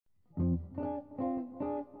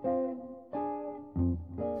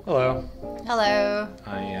Hello. Hello.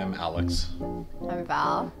 I am Alex. I'm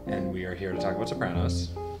Val. And we are here to talk about Sopranos.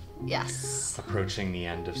 Yes. Approaching the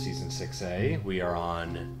end of Season 6A. We are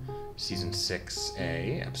on Season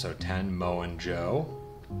 6A, Episode 10, Mo and Joe.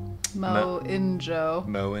 Mo and Joe.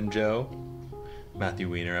 Mo and Joe. Matthew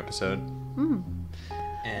Weiner episode.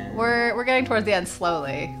 And We're getting towards the end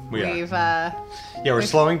slowly. We are. We've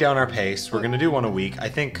slowing down our pace. We're going to do one a week. I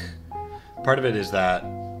think part of it is that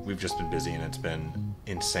we've just been busy and it's been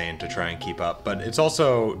insane to try and keep up, but it's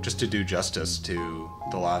also just to do justice to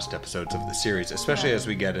the last episodes of the series, especially as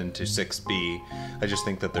we get into 6B. I just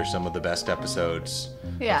think that they're some of the best episodes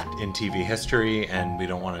in TV history, and we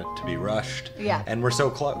don't want it to be rushed. Yeah. And we're so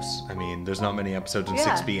close. I mean, there's not many episodes in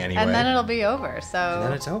 6B anyway. And then it'll be over, so... And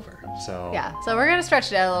then it's over, so... Yeah, so we're going to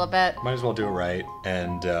stretch it out a little bit. Might as well do it right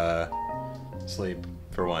and sleep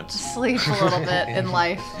for once. Sleep a little bit in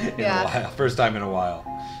life. In a while. First time in a while.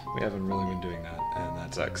 We haven't really been doing that, and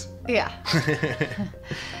that sucks. Yeah.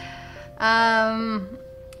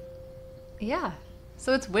 Yeah.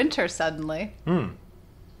 So it's winter suddenly.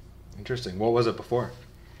 Interesting. What was it before?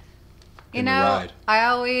 You know, I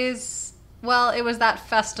always... Well, it was that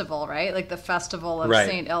festival, right? Like the festival of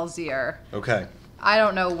St. Elzier. Okay. I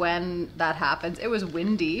don't know when that happens. It was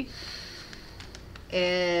windy.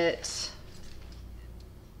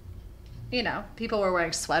 People were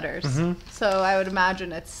wearing sweaters. So I would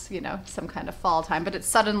imagine it's, some kind of fall time, but it's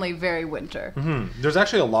suddenly very winter. There's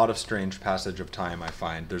actually a lot of strange passage of time, I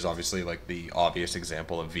find. There's obviously like the obvious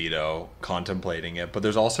example of Vito contemplating it, but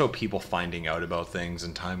there's also people finding out about things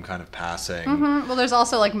and time kind of passing. Well, there's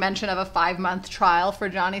also like mention of a 5-month trial for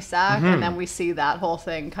Johnny Sack, and then we see that whole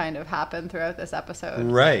thing kind of happen throughout this episode.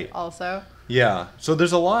 Right. Also. Yeah, so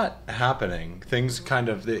there's a lot happening. Things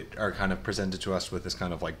that are kind of presented to us with this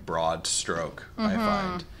kind of like broad stroke, I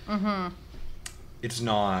find.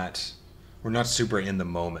 We're not super in the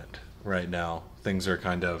moment right now. Things are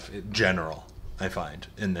kind of general, I find,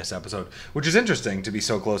 in this episode, which is interesting to be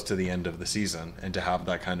so close to the end of the season and to have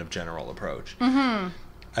that kind of general approach. I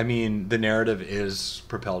mean, the narrative is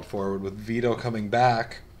propelled forward with Vito coming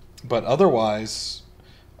back, but otherwise,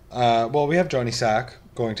 we have Johnny Sack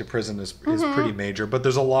going to prison is pretty major, but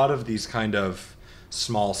there's a lot of these kind of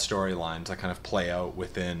small storylines that kind of play out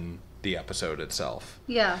within the episode itself.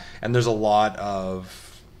 Yeah. And there's a lot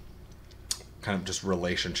of kind of just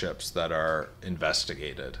relationships that are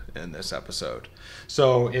investigated in this episode.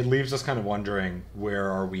 So it leaves us kind of wondering,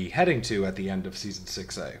 where are we heading to at the end of season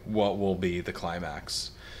 6A? What will be the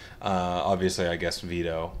climax? Obviously, I guess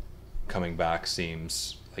Vito coming back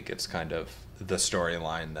seems like it's kind of the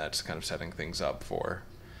storyline that's kind of setting things up for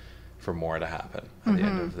more to happen at the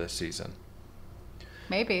end of this season.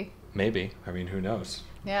 Maybe. I mean, who knows?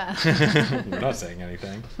 Yeah. We're not saying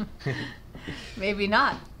anything. Maybe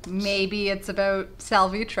not. Maybe it's about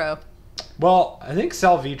Salvitro. Well, I think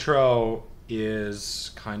Salvitro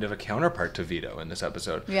is kind of a counterpart to Vito in this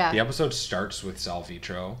episode. Yeah. The episode starts with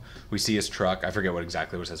Salvitro. We see his truck. I forget what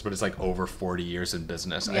exactly it says, but it's like over 40 years in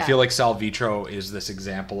business. Yeah. I feel like Salvitro is this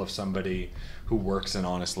example of somebody who works an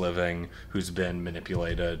honest living, who's been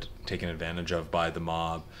manipulated, taken advantage of by the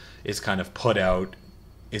mob, is kind of put out.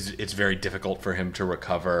 It's very difficult for him to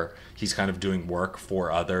recover. He's kind of doing work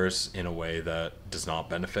for others in a way that does not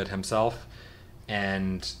benefit himself.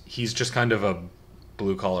 And he's just kind of a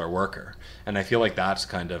blue-collar worker. And I feel like that's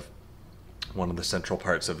kind of one of the central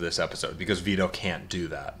parts of this episode, because Vito can't do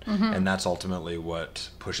that. And that's ultimately what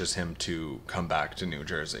pushes him to come back to New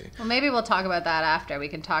Jersey. Well, maybe we'll talk about that after. We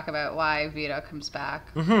can talk about why Vito comes back.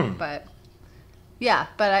 But... Yeah,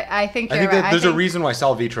 but I think you're right. That there's a reason why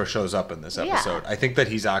Salvitro shows up in this episode. Yeah. I think that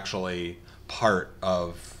he's actually part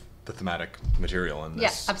of the thematic material in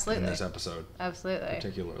this, absolutely. in this episode. Absolutely.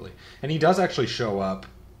 Particularly. And he does actually show up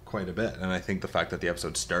quite a bit, and I think the fact that the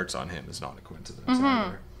episode starts on him is not a coincidence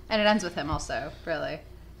either. And it ends with him also, really.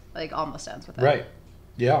 Like, almost ends with him. Right.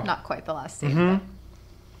 Yeah. Not quite the last scene. But...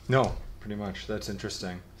 No, pretty much. That's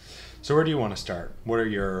interesting. So where do you want to start? What are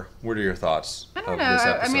your thoughts I don't of know. this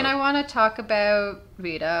episode? I mean, I want to talk about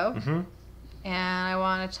Vito. And I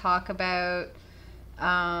want to talk about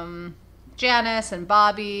Janice and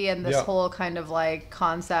Bobby and this whole kind of like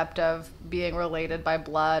concept of being related by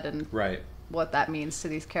blood and what that means to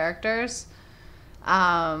these characters.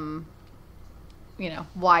 Why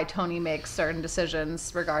Tony makes certain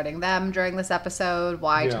decisions regarding them during this episode,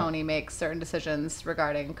 why Tony makes certain decisions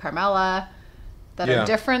regarding Carmela that are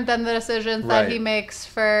different than the decisions that he makes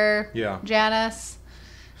for Janice.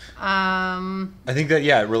 I think that,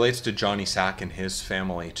 it relates to Johnny Sack and his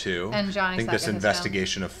family, too. And Johnny I think Sack this and his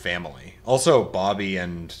investigation of family. Also, Bobby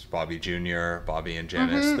and Bobby Jr., Bobby and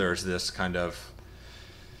Janice, there's this kind of...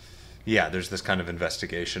 Yeah, there's this kind of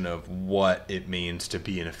investigation of what it means to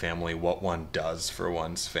be in a family, what one does for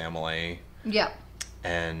one's family. Yeah.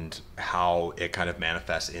 And how it kind of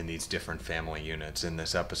manifests in these different family units in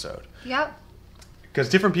this episode. Yep. Because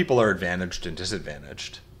different people are advantaged and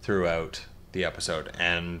disadvantaged throughout the episode.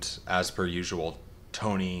 And as per usual,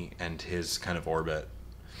 Tony and his kind of orbit,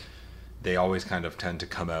 they always kind of tend to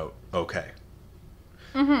come out okay.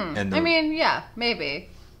 Mm-hmm. And maybe.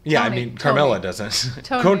 Yeah, Carmela doesn't.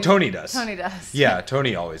 Tony does. Tony does. Yeah,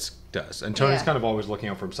 Tony always does. And Tony's kind of always looking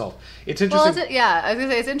out for himself. It's interesting. Well, I was going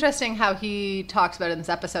to say, it's interesting how he talks about it in this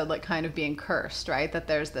episode, like, kind of being cursed, right? That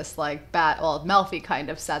there's this, like, Melfi kind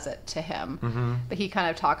of says it to him, but he kind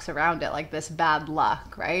of talks around it, like, this bad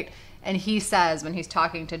luck, right? And he says, when he's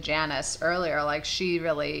talking to Janice earlier, like, she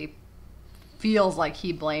really feels like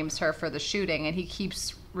he blames her for the shooting, and he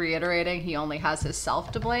keeps reiterating he only has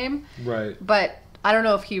himself to blame. Right. But I don't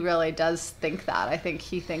know if he really does think that. I think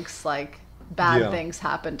he thinks, like, bad things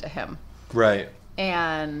happen to him. Right.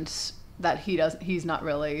 And that he's not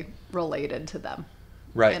really related to them.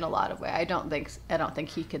 Right. In a lot of ways. I don't think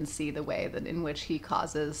he can see the way that in which he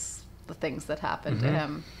causes the things that happen to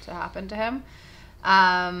him to happen to him.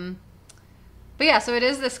 But yeah, so it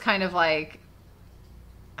is this kind of like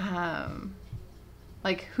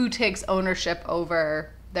who takes ownership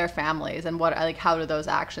over their families, and how do those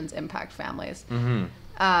actions impact families?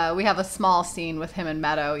 We have a small scene with him and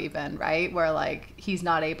Meadow, even, right, where like he's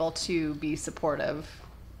not able to be supportive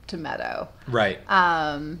to Meadow. Right.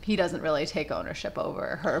 He doesn't really take ownership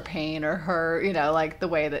over her pain or her, like the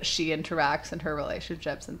way that she interacts in her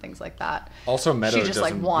relationships and things like that. Also, Meadow she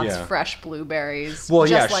just wants fresh blueberries. Well,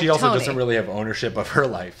 just she also doesn't really have ownership of her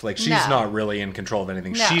life. Like, she's not really in control of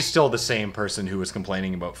anything. No. She's still the same person who was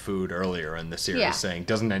complaining about food earlier in the series, saying,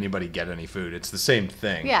 "Doesn't anybody get any food?" It's the same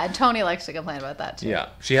thing. Yeah, and Tony likes to complain about that too. Yeah,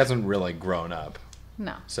 she hasn't really grown up.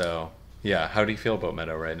 No. So, yeah, how do you feel about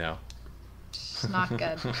Meadow right now? It's not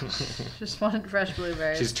good. Just wanted fresh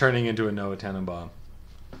blueberries. She's turning into a Noah Tenenbaum.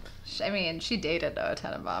 She dated Noah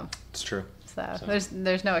Tenenbaum. It's true. So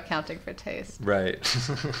there's no accounting for taste. Right.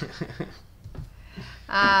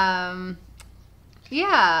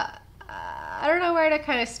 Yeah. I don't know where to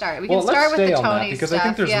kind of start. We can start with the Tony because stuff. I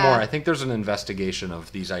think there's more. I think there's an investigation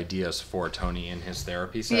of these ideas for Tony in his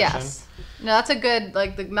therapy session. Yes. No, that's a good,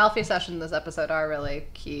 the Melfi session in this episode are really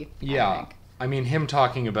key. Yeah. I mean, him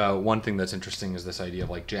talking about one thing that's interesting is this idea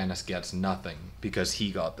of Janice gets nothing because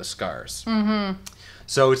he got the scars. Mm-hmm.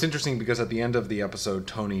 So it's interesting because at the end of the episode,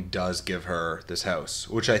 Tony does give her this house,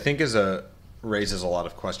 which I think raises a lot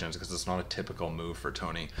of questions because it's not a typical move for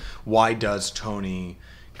Tony. Why does Tony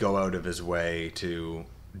go out of his way to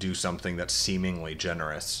do something that's seemingly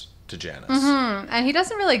generous to Janice? Mm-hmm. And he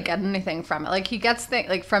doesn't really get anything from it. He gets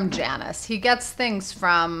things from Janice. He gets things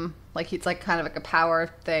from it's kind of like a power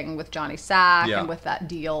thing with Johnny Sack and with that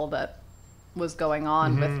deal that was going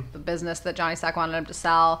on with the business that Johnny Sack wanted him to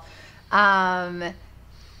sell. But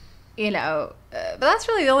that's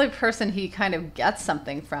really the only person he kind of gets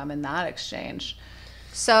something from in that exchange.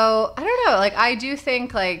 So I don't know. I do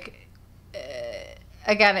think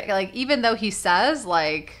again, even though he says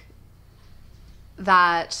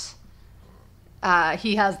that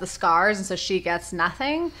he has the scars and so she gets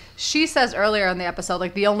nothing, she says earlier in the episode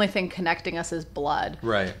the only thing connecting us is blood.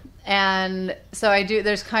 Right. And so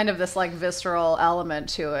there's kind of this visceral element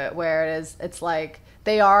to it where it's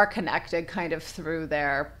they are connected kind of through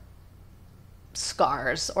their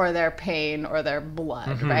scars or their pain or their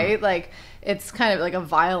blood, right? It's kind of like a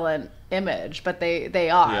violent image, but they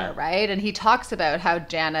are, right? And he talks about how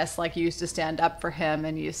Janice used to stand up for him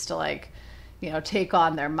and used to take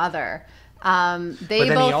on their mother. But then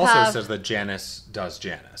he also says that Janice does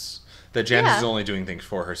Janice. That Janice is only doing things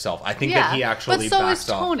for herself. I think that he actually but so backs is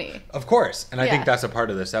off. Tony. Of course. And I think that's a part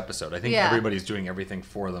of this episode. I think everybody's doing everything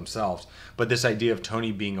for themselves. But this idea of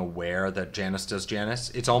Tony being aware that Janice does Janice,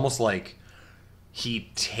 it's almost like he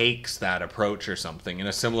takes that approach or something in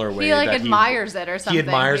a similar way. He admires it or something. He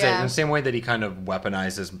admires it in the same way that he kind of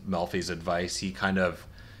weaponizes Melfi's advice. He kind of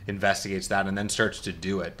investigates that and then starts to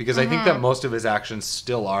do it. Because I think that most of his actions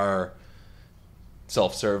still are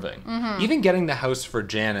self-serving. Even getting the house for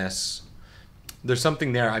Janice, there's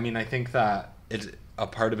something there. I mean, I think that a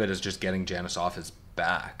part of it is just getting Janice off his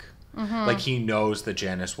back. He knows that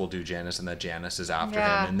Janice will do Janice and that Janice is after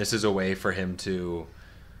him, and this is a way for him to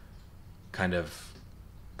kind of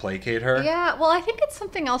placate her. Yeah, well, I think it's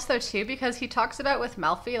something else though too, because he talks about with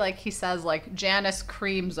Melfi, like he says, like Janice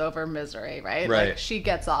creams over misery, right? Right. Like she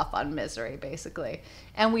gets off on misery, basically,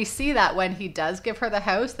 and we see that when he does give her the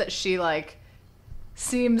house, that she like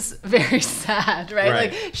seems very sad, right?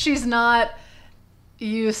 Right. Like she's not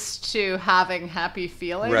used to having happy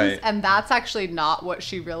feelings, Right. and that's actually not what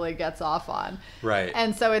she really gets off on. Right.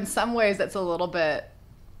 And so in some ways, it's a little bit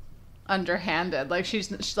underhanded. Like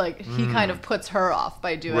she's like he kind of puts her off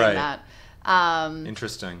by doing Right. that.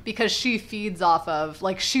 Interesting. Because she feeds off of,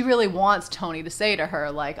 like, she really wants Tony to say to her,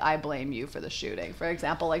 like, I blame you for the shooting, for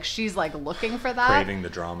example. Like, she's, like, looking for that. Craving the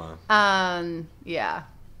drama. Yeah.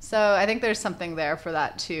 So I think there's something there for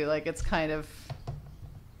that, too. Like, it's kind of,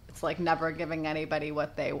 it's like never giving anybody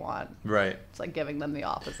what they want. Right. It's like giving them the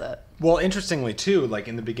opposite. Well, interestingly, too, like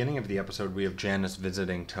in the beginning of the episode, we have Janice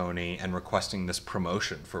visiting Tony and requesting this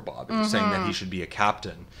promotion for Bobby, saying that he should be a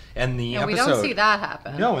captain. And the And episode... we don't see that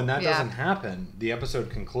happen. No, and that Yeah. doesn't happen. The episode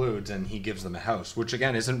concludes and he gives them a house, which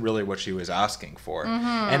again isn't really what she was asking for.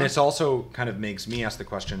 And it's also kind of makes me ask the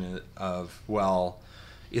question of, well,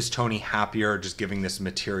 is Tony happier just giving this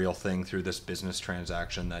material thing through this business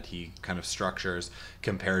transaction that he kind of structures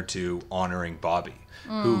compared to honoring Bobby,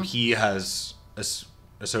 who he has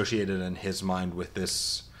associated in his mind with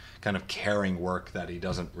this kind of caring work that he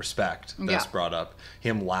doesn't respect, that's brought up.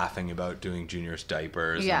 Him laughing about doing Junior's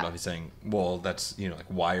diapers and Bobby saying, well, that's, you know, like,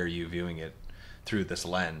 why are you viewing it through this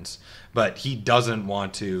lens? But he doesn't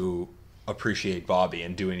want to appreciate Bobby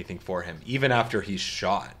and do anything for him, even after he's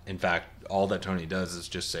shot. In fact, all that Tony does is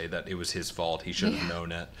just say that it was his fault. He should have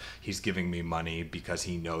known it. He's giving me money because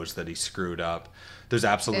he knows that he screwed up. There's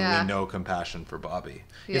absolutely no compassion for Bobby.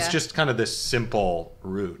 It's just kind of this simple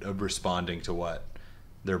route of responding to what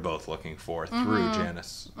they're both looking for through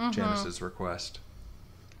Janice's request.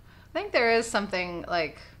 I think there is something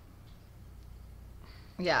like,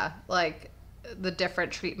 like the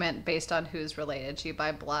different treatment based on who's related to you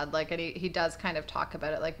by blood. Like, and he does kind of talk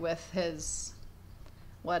about it, like with his,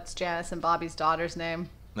 what's Janice and Bobby's daughter's name?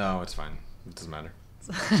 No, it's fine. It doesn't matter.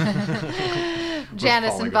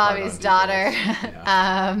 Janice and Bobby's daughter.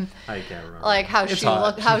 I can't remember. Like how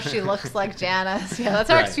she looks like Janice. Yeah, that's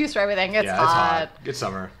our excuse for everything. It's hot. It's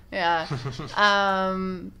summer. Yeah.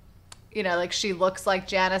 You know, like she looks like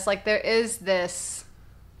Janice. Like there is this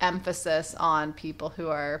emphasis on people who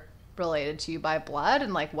are related to you by blood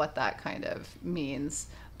and like what that kind of means.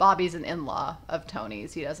 Bobby's an in-law of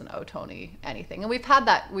Tony's. He doesn't owe Tony anything. And we've had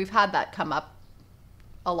that come up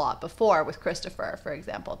a lot before with Christopher, for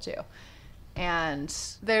example, too. And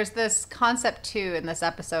there's this concept too in this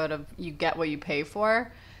episode of you get what you pay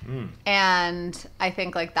for. And I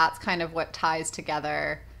think like that's kind of what ties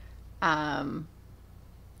together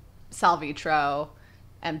Salvitro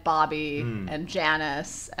and Bobby and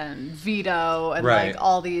Janice and Vito and like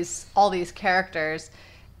all these characters.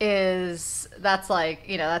 Is that's like,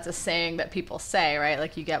 you know, that's a saying that people say, right?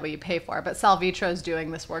 Like you get what you pay for. But Salvitro's doing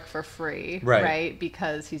this work for free, right?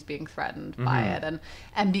 Because he's being threatened by it,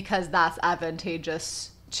 and because that's advantageous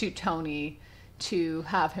to Tony to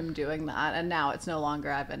have him doing that, and now it's no longer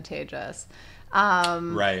advantageous.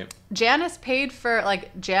 Janice paid for,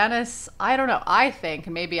 like, Janice, I don't know, I think,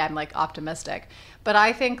 maybe I'm like optimistic, but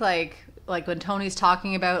I think like when Tony's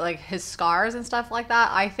talking about like his scars and stuff like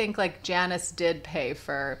that, I think like Janice did pay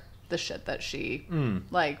for the shit that she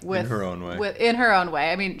like with in her own way. In her own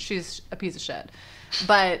way. I mean, she's a piece of shit,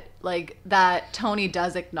 but like that Tony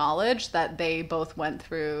does acknowledge that they both went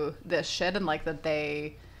through this shit and like that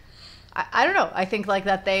they, I don't know. I think like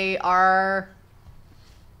that they are,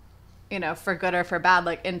 you know, for good or for bad,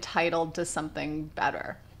 like entitled to something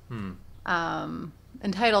better,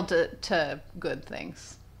 entitled to good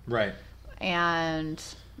things. Right. And,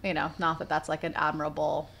 you know, not that that's like an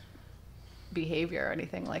admirable behavior or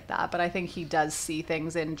anything like that, but I think he does see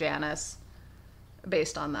things in Janice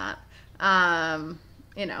based on that.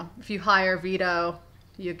 You know, if you hire Vito,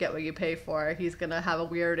 you get what you pay for. He's going to have a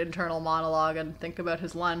weird internal monologue and think about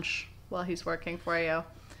his lunch while he's working for you.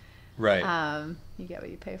 Right. You get what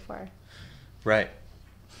you pay for. Right.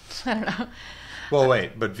 I don't know. Well,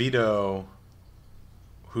 wait, but Vito...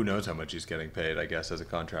 Who knows how much he's getting paid, I guess, as a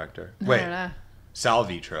contractor. I Wait, don't know.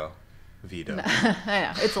 Salvitro, Vito. No, I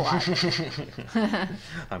know, it's a lot.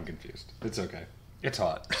 I'm confused. It's okay. It's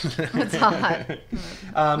hot. It's hot.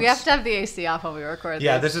 We have to have the AC off when we record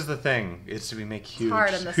Yeah, this is the thing. We make huge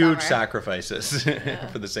summer. sacrifices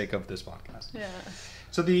for the sake of this podcast. Yeah.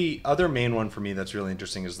 So the other main one for me that's really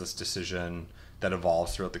interesting is this decision that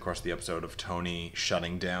evolves throughout the course of the episode of Tony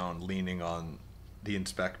shutting down, leaning on the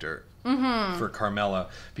inspector for Carmela,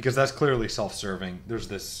 because that's clearly self-serving. There's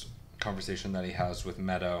this conversation that he has with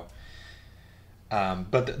Meadow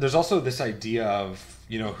But there's also this idea of,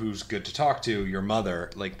 who's good to talk to, your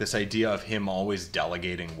mother, like this idea of him always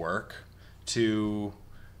delegating work to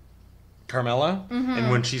Carmela.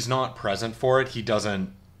 And when she's not present for it, he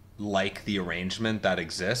doesn't like the arrangement that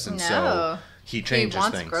exists. And so he changes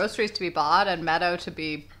things. He wants groceries to be bought and Meadow to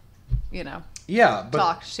be, yeah, but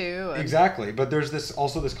talked to. Exactly. But there's this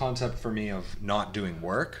concept for me of not doing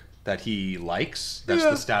work that he likes. That's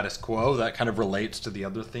the status quo. That kind of relates to the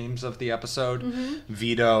other themes of the episode.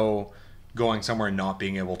 Vito going somewhere and not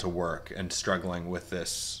being able to work and struggling with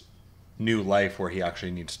this new life where he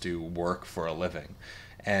actually needs to work for a living.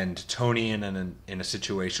 And Tony in a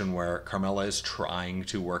situation where Carmela is trying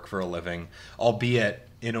to work for a living, albeit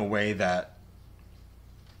in a way that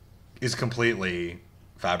is completely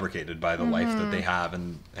fabricated by the life that they have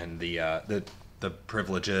and the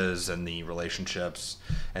privileges and the relationships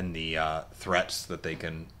and the threats that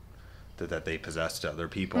they possess to other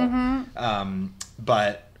people.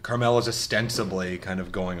 But Carmela's ostensibly kind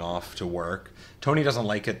of going off to work. Tony doesn't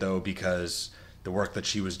like it though because the work that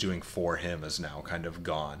she was doing for him is now kind of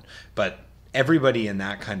gone. But everybody in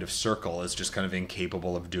that kind of circle is just kind of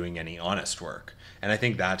incapable of doing any honest work. And I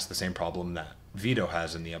think that's the same problem that Vito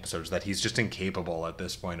has in the episodes, that he's just incapable at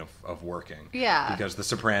this point of working. Yeah. Because the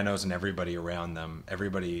Sopranos and everybody around them,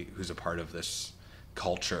 everybody who's a part of this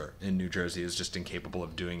culture in New Jersey is just incapable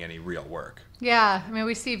of doing any real work. Yeah. I mean,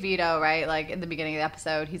 we see Vito, right? Like in the beginning of the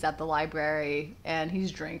episode, he's at the library and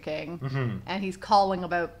he's drinking and he's calling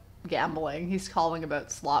about gambling. He's calling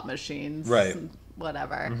about slot machines. Right. And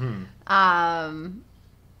whatever.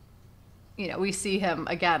 We see him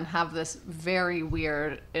again have this very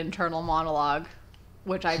weird internal monologue,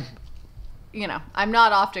 which I'm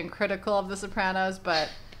not often critical of The Sopranos, but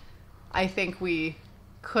I think we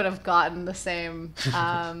could have gotten the same.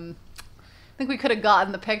 I think we could have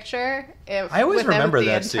gotten the picture if I always remember the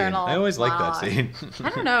that scene. I always like that scene.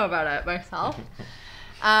 I don't know about it myself.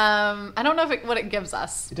 I don't know what it gives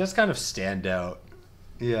us. It does kind of stand out.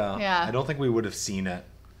 Yeah. Yeah. I don't think we would have seen it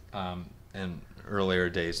in earlier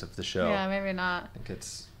days of the show. Yeah, maybe not.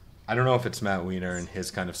 I don't know if it's Matt Weiner and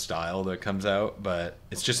his kind of style that comes out, but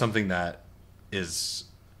it's just something that is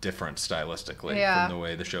different stylistically from the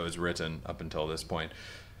way the show is written up until this point.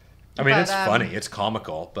 I mean, it's funny, it's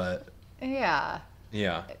comical, but yeah.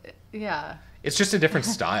 It's just a different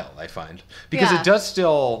style, I find, because it does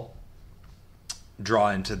still draw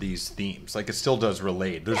into these themes. Like, it still does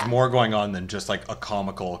relate. There's more going on than just like a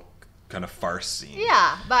comical kind of farce scene.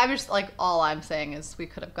 Yeah, but I'm just like, all I'm saying is we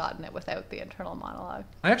could have gotten it without the internal monologue.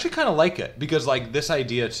 I actually kind of like it because like this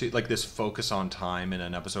idea to like this focus on time in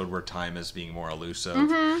an episode where time is being more elusive,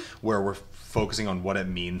 where we're focusing on what it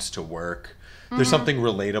means to work. There's something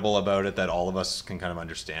relatable about it that all of us can kind of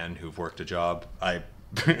understand who've worked a job.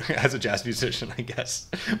 As a jazz musician, I guess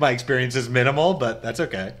my experience is minimal, but that's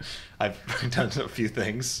okay. I've done a few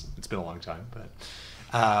things. It's been a long time, but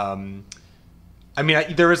I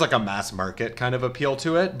mean, there is like a mass market kind of appeal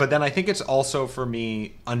to it, but then I think it's also, for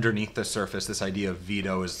me, underneath the surface, this idea of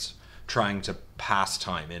Vito is trying to pass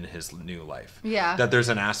time in his new life. Yeah. That there's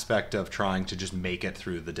an aspect of trying to just make it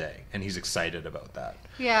through the day, and he's excited about that.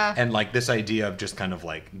 Yeah. And like this idea of just kind of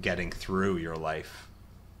like getting through your life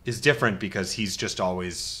is different because he's just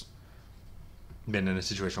always been in a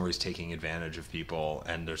situation where he's taking advantage of people,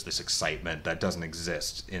 and there's this excitement that doesn't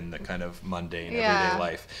exist in the kind of mundane everyday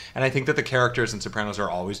life. And I think that the characters in Sopranos are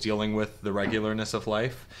always dealing with the regularness of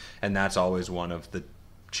life, and that's always one of the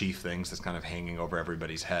chief things that's kind of hanging over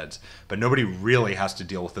everybody's heads. But nobody really has to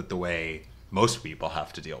deal with it the way most people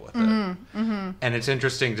have to deal with it. And it's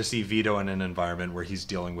interesting to see Vito in an environment where he's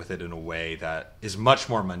dealing with it in a way that is much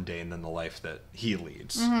more mundane than the life that he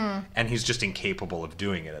leads. And he's just incapable of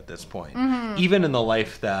doing it at this point. Even in the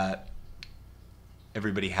life that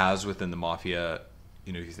everybody has within the Mafia,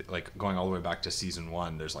 like going all the way back to season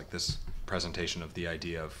 1, there's like this presentation of the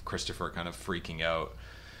idea of Christopher kind of freaking out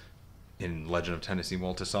in Legend of Tennessee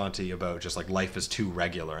Moltisanti about just like life is too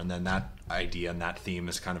regular, and then that idea and that theme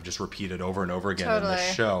is kind of just repeated over and over again in the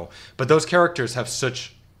show. But those characters have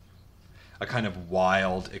such a kind of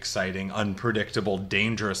wild, exciting, unpredictable,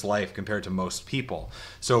 dangerous life compared to most people.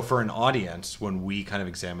 So for an audience, when we kind of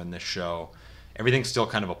examine this show, everything still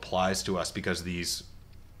kind of applies to us because these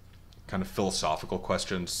kind of philosophical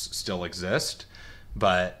questions still exist,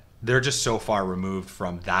 but they're just so far removed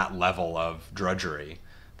from that level of drudgery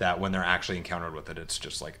that when they're actually encountered with it, it's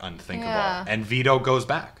just like unthinkable. Yeah. And Vito goes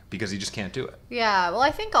back because he just can't do it. Yeah, well, I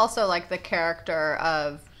think also like the character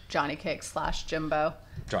of Johnny Cakes / Jimbo.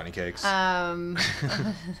 Johnny Cakes. We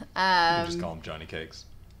just call him Johnny Cakes.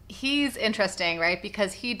 He's interesting, right?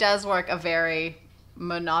 Because he does work a very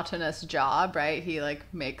monotonous job, right? He like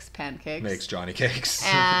makes pancakes. Makes Johnny cakes.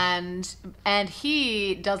 and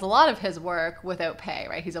he does a lot of his work without pay,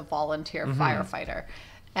 right? He's a volunteer firefighter.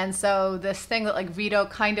 And so this thing that like Vito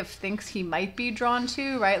kind of thinks he might be drawn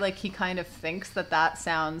to, right? Like he kind of thinks that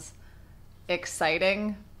sounds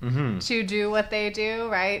exciting to do what they do,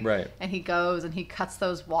 right? Right. And he goes and he cuts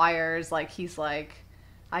those wires. Like he's like,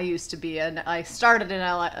 I started in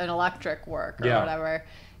an electric work or whatever.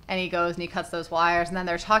 And he goes and he cuts those wires. And then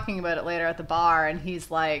they're talking about it later at the bar. And he's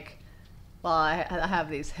like, well, I have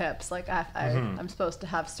these hips. Like I'm supposed to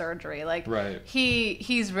have surgery. Like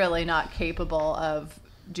he's really not capable of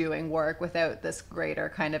doing work without this greater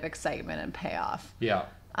kind of excitement and payoff. Yeah.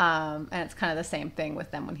 And it's kind of the same thing with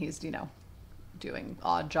them when he's, doing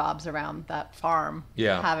odd jobs around that farm,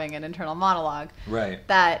 having an internal monologue. Right.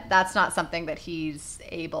 That's not something that he's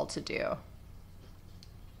able to do.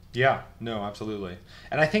 Yeah, no, absolutely.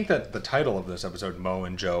 And I think that the title of this episode, Mo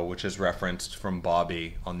and Joe, which is referenced from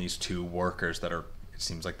Bobby on these two workers that are, it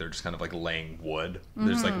seems like they're just kind of like laying wood.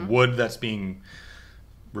 There's like wood that's being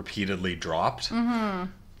repeatedly dropped.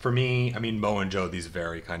 For me, I mean, Mo and Joe, these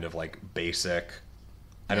very kind of like basic,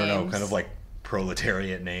 I don't know, kind of like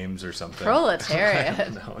proletariat names or something. Proletariat? I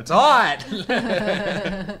don't know. It's hot!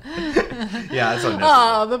 Yeah, it's unnecessary.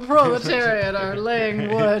 Oh, the proletariat are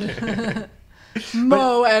laying wood.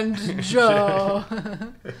 Mo and Joe.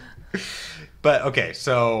 But, okay,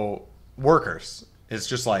 so workers. It's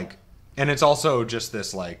just like, and it's also just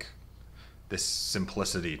this like, this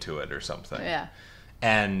simplicity to it or something. Yeah.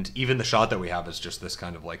 And even the shot that we have is just this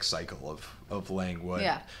kind of like cycle of laying wood.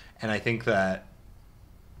 Yeah. And I think that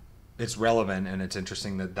it's relevant and it's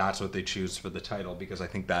interesting that that's what they choose for the title, because I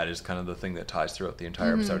think that is kind of the thing that ties throughout the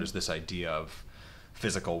entire episode, is this idea of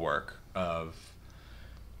physical work, of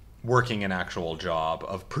working an actual job,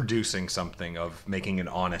 of producing something, of making an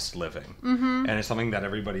honest living. And it's something that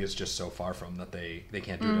everybody is just so far from that they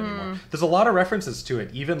can't do it anymore. There's a lot of references to it,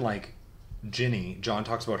 even like Ginny, John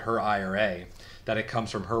talks about her IRA, that it comes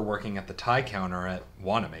from her working at the tie counter at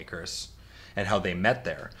Wanamaker's and how they met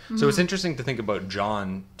there. So it's interesting to think about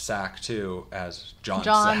John Sack too as John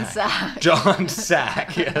Sack. John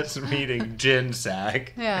Sack, yes, meeting Jin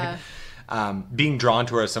Sack. Yeah. Being drawn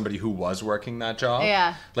to her as somebody who was working that job.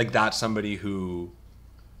 Yeah. Like that's somebody who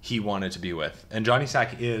he wanted to be with. And Johnny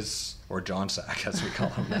Sack is, or John Sack as we call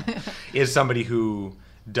him now, is somebody who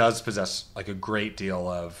does possess like a great deal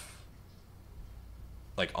of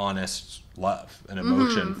like honest love and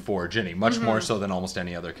emotion for Ginny, much more so than almost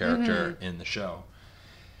any other character in the show.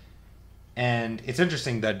 And it's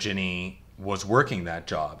interesting that Ginny was working that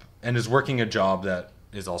job and is working a job that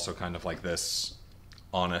is also kind of like this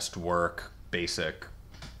honest work, basic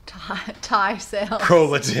tie sales,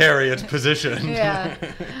 proletariat position. Yeah.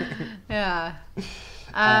 Yeah.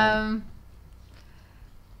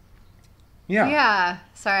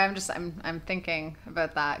 Sorry, I'm thinking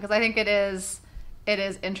about that because I think it is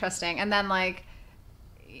interesting. And then like,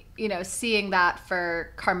 seeing that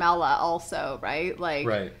for Carmela also, right?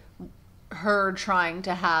 Like her trying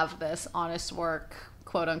to have this honest work,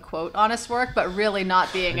 quote unquote honest work, but really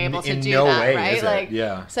not being able to do that, right? Like,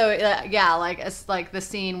 yeah. So like it's like the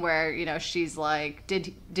scene where she's like,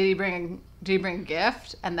 did he bring a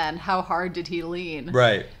gift, and then how hard did he lean?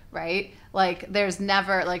 Right. Like there's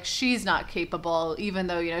never like she's not capable, even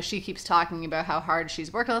though she keeps talking about how hard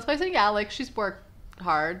she's worked on this place. So yeah, like she's worked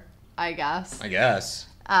hard, I guess.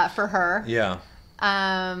 For her. Yeah.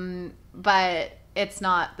 But it's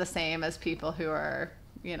not the same as people who are,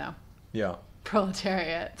 yeah,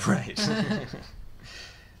 proletariat. Right.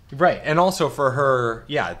 Right. And also for her,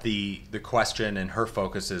 yeah, the question and her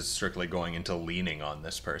focus is strictly going into leaning on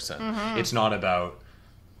this person. It's not about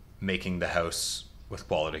making the house with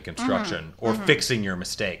quality construction or fixing your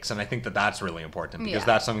mistakes. And I think that that's really important because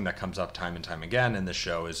that's something that comes up time and time again in the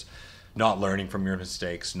show, is not learning from your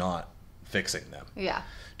mistakes, not fixing them. Yeah.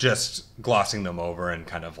 Just glossing them over and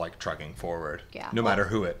kind of like trucking forward. Yeah. No matter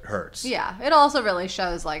who it hurts. Yeah. It also really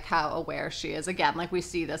shows like how aware she is. Again, like we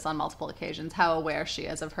see this on multiple occasions, how aware she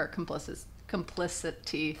is of her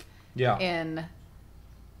complicity in,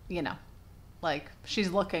 like she's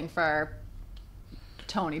looking for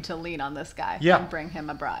Tony to lean on this guy and bring him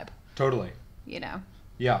a bribe. Totally.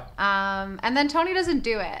 Yeah. And then Tony doesn't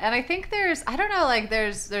do it. And I think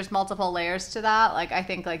there's multiple layers to that. Like, I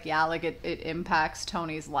think it impacts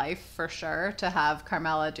Tony's life for sure to have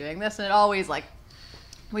Carmela doing this. And it always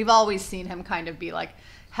we've always seen him kind of be like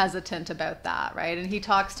hesitant about that. Right. And he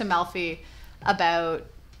talks to Melfi about,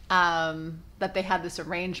 that they had this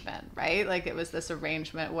arrangement, right? Like it was this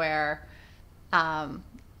arrangement where,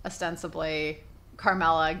 ostensibly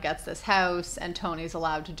Carmela gets this house and Tony's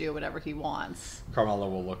allowed to do whatever he wants. Carmela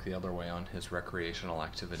will look the other way on his recreational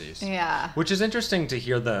activities. Yeah. Which is interesting to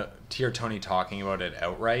hear Tony talking about it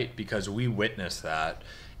outright, because we witness that,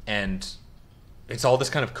 and it's all this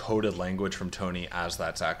kind of coded language from Tony as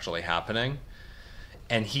that's actually happening.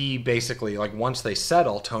 And he basically, like, once they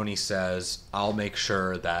settle, Tony says, I'll make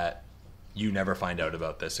sure that you never find out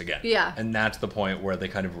about this again. Yeah. And that's the point where they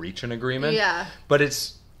kind of reach an agreement. Yeah. But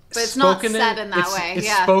it's not said in that way. It's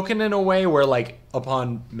yeah. spoken in a way where, like,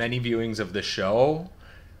 upon many viewings of the show,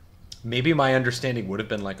 maybe my understanding would have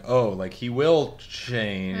been like, oh, like, he will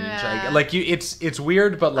change. Yeah. It's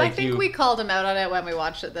weird, but like, I think we called him out on it when we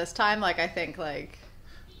watched it this time. Like, I think, like,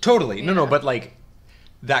 totally. No, yeah. but like,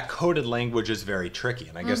 that coded language is very tricky,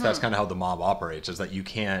 and I guess that's kind of how the mob operates, is that you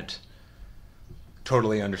can't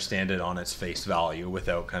totally understand it on its face value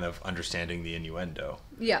without kind of understanding the innuendo.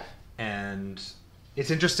 Yeah. And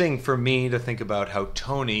it's interesting for me to think about how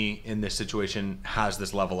Tony in this situation has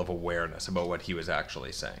this level of awareness about what he was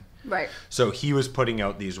actually saying. Right. So he was putting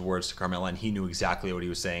out these words to Carmela, and he knew exactly what he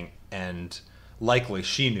was saying, and likely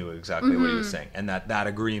she knew exactly what he was saying, and that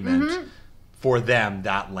agreement for them,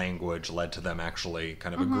 that language led to them actually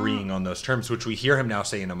kind of agreeing on those terms, which we hear him now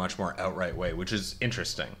say in a much more outright way, which is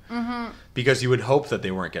interesting. Because you would hope that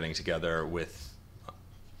they weren't getting together with,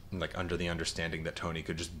 like, under the understanding that Tony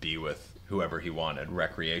could just be with whoever he wanted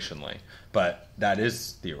recreationally. But that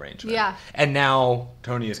is the arrangement. Yeah. And now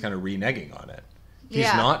Tony is kind of reneging on it. He's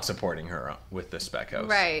Yeah. not supporting her with the spec house.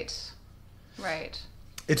 Right. Right.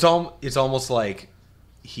 It's almost like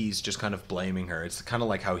he's just kind of blaming her. It's kind of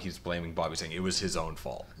like how he's blaming Bobby, saying it was his own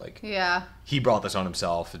fault. Like, Yeah. he brought this on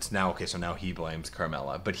himself. It's now okay, so now he blames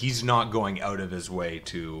Carmela. But he's not going out of his way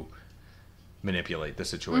to manipulate the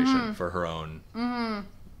situation for her own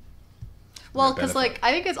Well, because, benefit. like,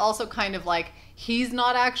 I think it's also kind of like he's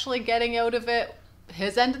not actually getting out of it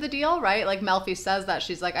his end of the deal, right? Like, Melfi says that.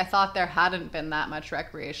 She's like, I thought there hadn't been that much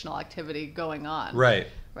recreational activity going on. Right.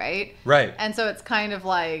 Right? Right. And so it's kind of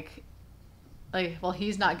like, well,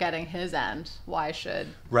 he's not getting his end. Why should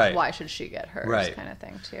she get hers? Right. Kind of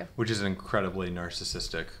thing, too. Which is an incredibly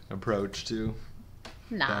narcissistic approach to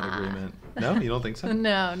Nah. that agreement. No, you don't think so?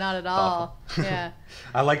 No, not at all. Awful. Yeah.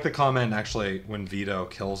 I like the comment, actually, when Vito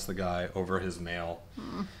kills the guy over his mail.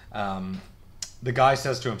 The guy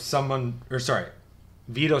says to him,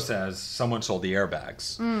 Vito says, someone sold the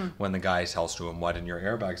airbags. When the guy tells to him, why didn't your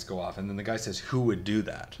airbags go off? And then the guy says, who would do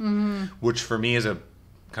that? Which for me is a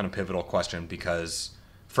kind of pivotal question, because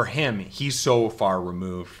for him, he's so far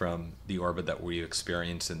removed from the orbit that we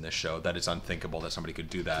experience in this show that it's unthinkable that somebody could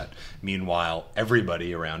do that. Meanwhile,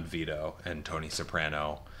 everybody around Vito and Tony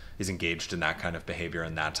Soprano is engaged in that kind of behavior,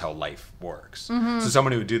 and that's how life works. So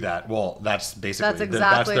someone who would do that, well, that's basically That's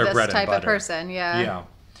exactly that's their this bread type and butter. of person, yeah. Yeah.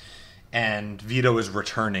 And Vito is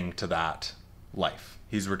returning to that life.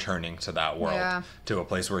 He's returning to that world, Yeah. to a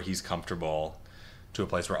place where he's comfortable, to a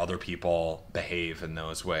place where other people behave in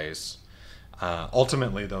those ways.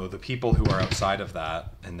 Ultimately, though, the people who are outside of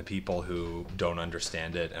that, and the people who don't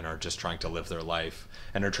understand it and are just trying to live their life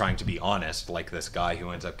and are trying to be honest, like this guy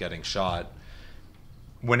who ends up getting shot,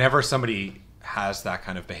 whenever somebody has that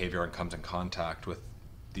kind of behavior and comes in contact with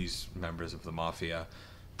these members of the mafia,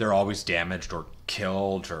 they're always damaged or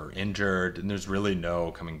killed or injured, and there's really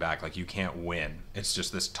no coming back. Like, you can't win. It's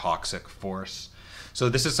just this toxic force. So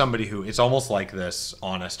this is somebody who, it's almost like this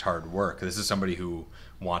honest hard work. This is somebody who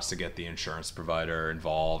wants to get the insurance provider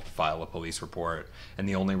involved, file a police report, and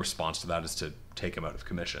the only response to that is to take him out of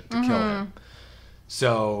commission, to kill him.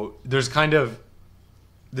 So there's kind of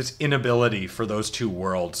this inability for those two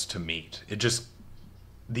worlds to meet.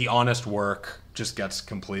 The honest work just gets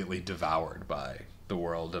completely devoured by the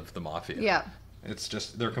world of the mafia. Yeah. It's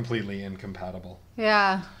just, they're completely incompatible.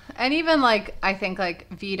 Yeah. And even, like, I think, like,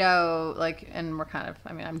 Vito, like, and we're kind of,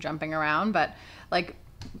 I mean, I'm jumping around, but, like,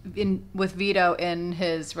 with Vito in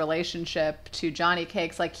his relationship to Johnny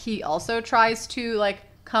Cakes, like, he also tries to, like,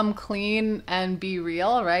 come clean and be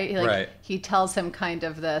real, right? Like, Right. He tells him kind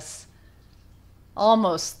of this,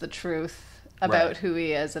 almost the truth about Right. who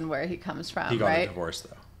he is and where he comes from, He got right? a divorce,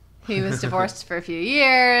 though. He was divorced for a few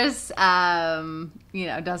years,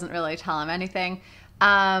 doesn't really tell him anything.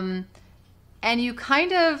 And you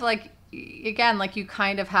kind of, like, again, like, you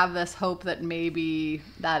kind of have this hope that maybe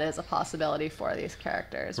that is a possibility for these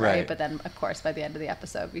characters, right? Right. But then, of course, by the end of the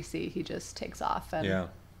episode, we see he just takes off and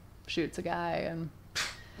shoots a guy and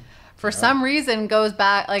for some reason goes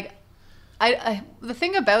back. Like, I the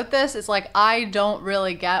thing about this is, like, I don't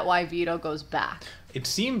really get why Vito goes back. It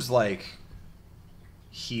seems like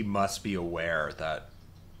he must be aware that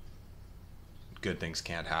good things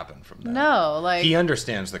can't happen from that. No, like He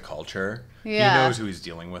understands the culture. Yeah. He knows who he's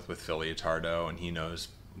dealing with Philly Tardo, and he knows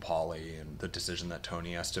Polly and the decision that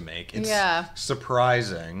Tony has to make. It's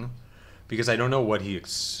surprising because I don't know what he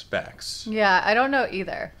expects. Yeah, I don't know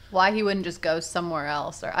either. Why he wouldn't just go somewhere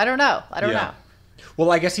else, or I don't know. I don't know.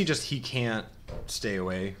 Well, I guess he can't stay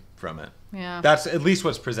away from it. Yeah. That's at least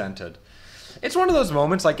what's presented. It's one of those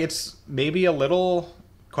moments, like, it's maybe a little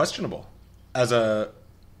questionable as a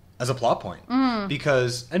plot point.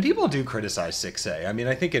 Because, and people do criticize 6A. I mean,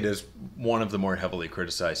 I think it is one of the more heavily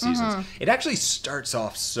criticized seasons. It actually starts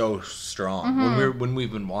off so strong. When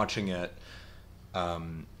we've been watching it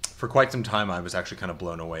for quite some time, I was actually kind of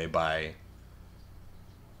blown away by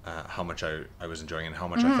how much I was enjoying and how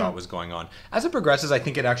much I thought was going on. As it progresses, I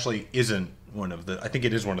think it actually isn't I think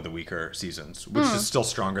it is one of the weaker seasons, which is still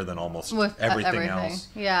stronger than almost everything else.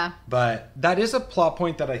 Yeah. But that is a plot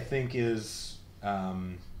point that I think is a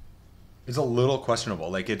little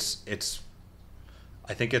questionable. Like I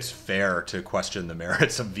think it's fair to question the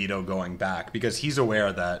merits of Vito going back, because he's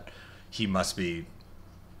aware that he must be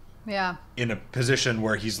in a position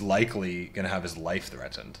where he's likely going to have his life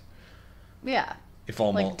threatened. Yeah. If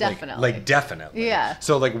almost like definitely. Like definitely. Yeah.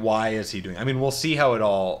 So like, why is he doing? I mean, we'll see how it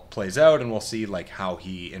all plays out, and we'll see like how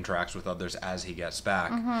he interacts with others as he gets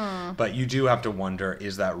back. But you do have to wonder: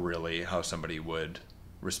 is that really how somebody would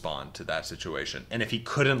respond to that situation? And if he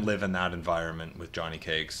couldn't live in that environment with Johnny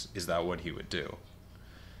Cakes, is that what he would do?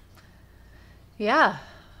 Yeah,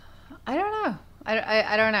 I don't know.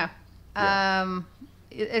 I don't know. Yeah.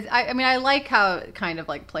 I mean, I like how it kind of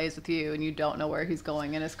like plays with you, and you don't know where he's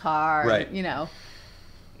going in his car. Right. And,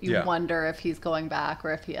 you wonder if he's going back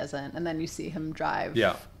or if he isn't, and then you see him drive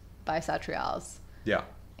by Satrial's. Yeah.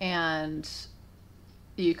 And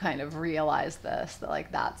you kind of realize that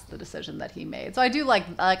like that's the decision that he made. So I do like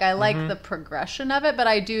I like the progression of it, but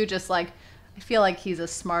I do just like I feel like he's a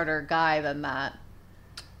smarter guy than that.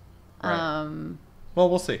 Right. Well,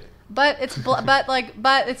 we'll see. But it's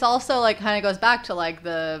but it's also like kind of goes back to like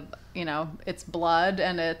the it's blood,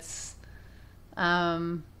 and it's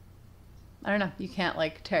I don't know, you can't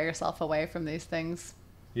like tear yourself away from these things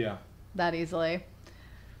that easily.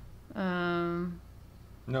 No,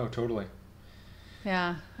 totally.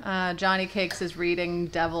 Yeah. Johnny Cakes is reading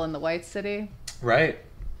Devil in the White City. Right.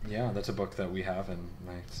 Yeah, that's a book that we have and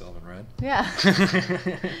I still haven't read. Yeah.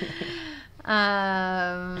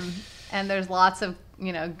 And there's lots of,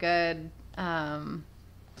 good kind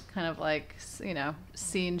of like,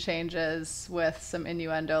 scene changes with some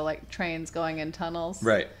innuendo, like trains going in tunnels.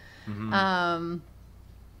 Right.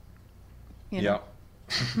 Yeah.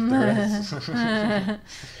 There is.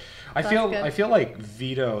 I feel like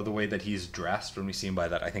Vito, the way that he's dressed when we see him by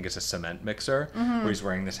that, I think it's a cement mixer, where he's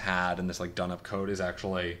wearing this hat and this like done-up coat is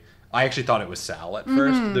actually... I actually thought it was Sal at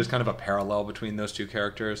first. There's kind of a parallel between those two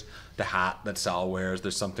characters. The hat that Sal wears,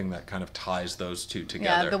 there's something that kind of ties those two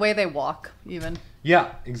together. Yeah, the way they walk, even.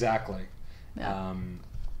 Yeah, exactly. Yeah.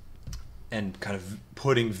 And kind of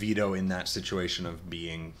putting Vito in that situation of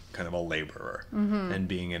being kind of a laborer and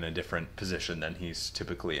being in a different position than he's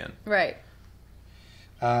typically in. Right.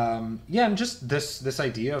 And just this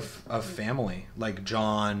idea of family, like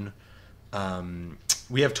John.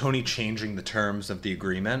 We have Tony changing the terms of the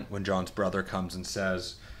agreement when John's brother comes and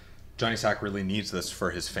says, Johnny Sack really needs this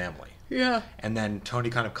for his family. Yeah. And then Tony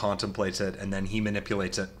kind of contemplates it, and then he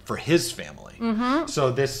manipulates it for his family.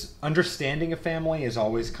 So this understanding of family is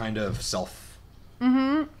always kind of self...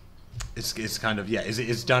 It's kind of,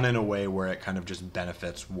 it's done in a way where it kind of just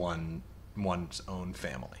benefits one's own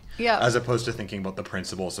family. Yeah. As opposed to thinking about the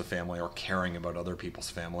principles of family or caring about other people's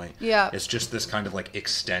family. Yeah. It's just this kind of like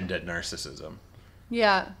extended narcissism.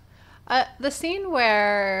 Yeah. The scene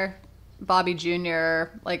where Bobby Jr.,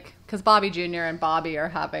 like, because Bobby Jr. and Bobby are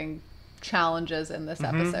having challenges in this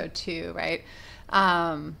episode too, right?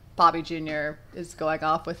 Bobby Jr. is going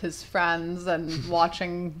off with his friends and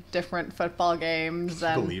watching different football games.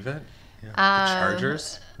 And, believe it? Yeah. The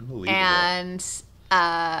Chargers? Unbelievable. And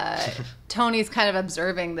Tony's kind of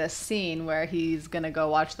observing this scene where he's going to go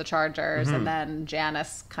watch the Chargers, and then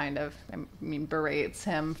Janice kind of, berates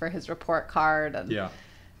him for his report card.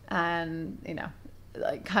 And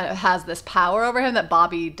like kind of has this power over him that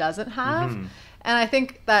Bobby doesn't have. And I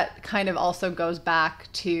think that kind of also goes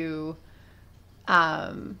back to,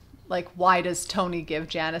 like, why does Tony give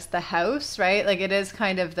Janice the house, right? Like, it is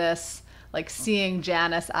kind of this, like, seeing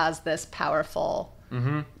Janice as this powerful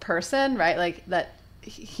person, right? Like,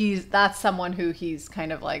 that's someone who he's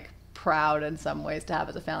kind of, like, proud in some ways to have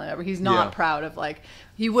as a family member. He's not proud of, like,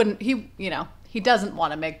 he doesn't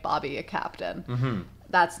want to make Bobby a captain.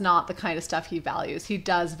 that's not the kind of stuff he values. He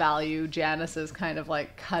does value Janice's kind of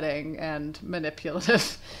like cutting and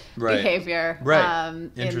manipulative behavior. Right.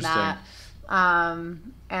 In Interesting. that.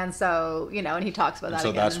 And so, you know, and he talks about that. So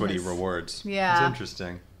again that's in what his, he rewards. Yeah. It's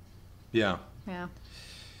interesting. Yeah. Yeah.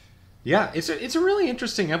 Yeah, it's a really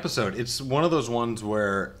interesting episode. It's one of those ones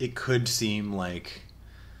where it could seem like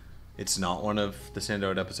it's not one of the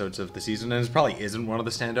standout episodes of the season, and it probably isn't one of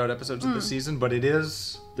the standout episodes of the season, but it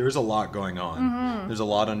is. There is a lot going on. There's a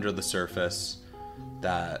lot under the surface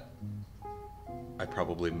that I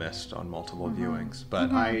probably missed on multiple viewings. But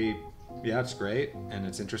yeah, it's great, and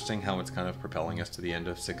it's interesting how it's kind of propelling us to the end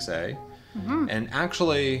of 6A. And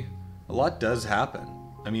actually, a lot does happen.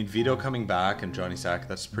 I mean, Vito coming back and Johnny Sack,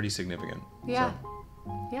 that's pretty significant. Yeah.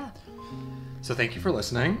 So, Yeah. so thank you for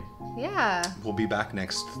listening. Yeah. We'll be back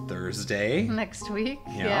next Thursday. Next week.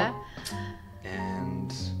 Yeah.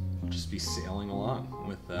 And we'll just be sailing along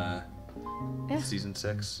with season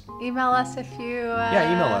 6. Email us if you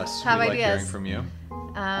Email us. have we like ideas. hearing from you.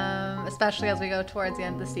 Especially as we go towards the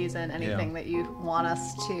end of the season. Anything that you want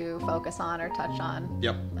us to focus on or touch on.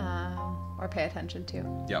 Yep. Or pay attention to.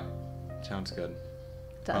 Yep. Sounds good.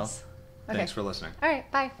 Does. Well, thanks for listening. All right.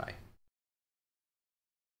 Bye. Bye.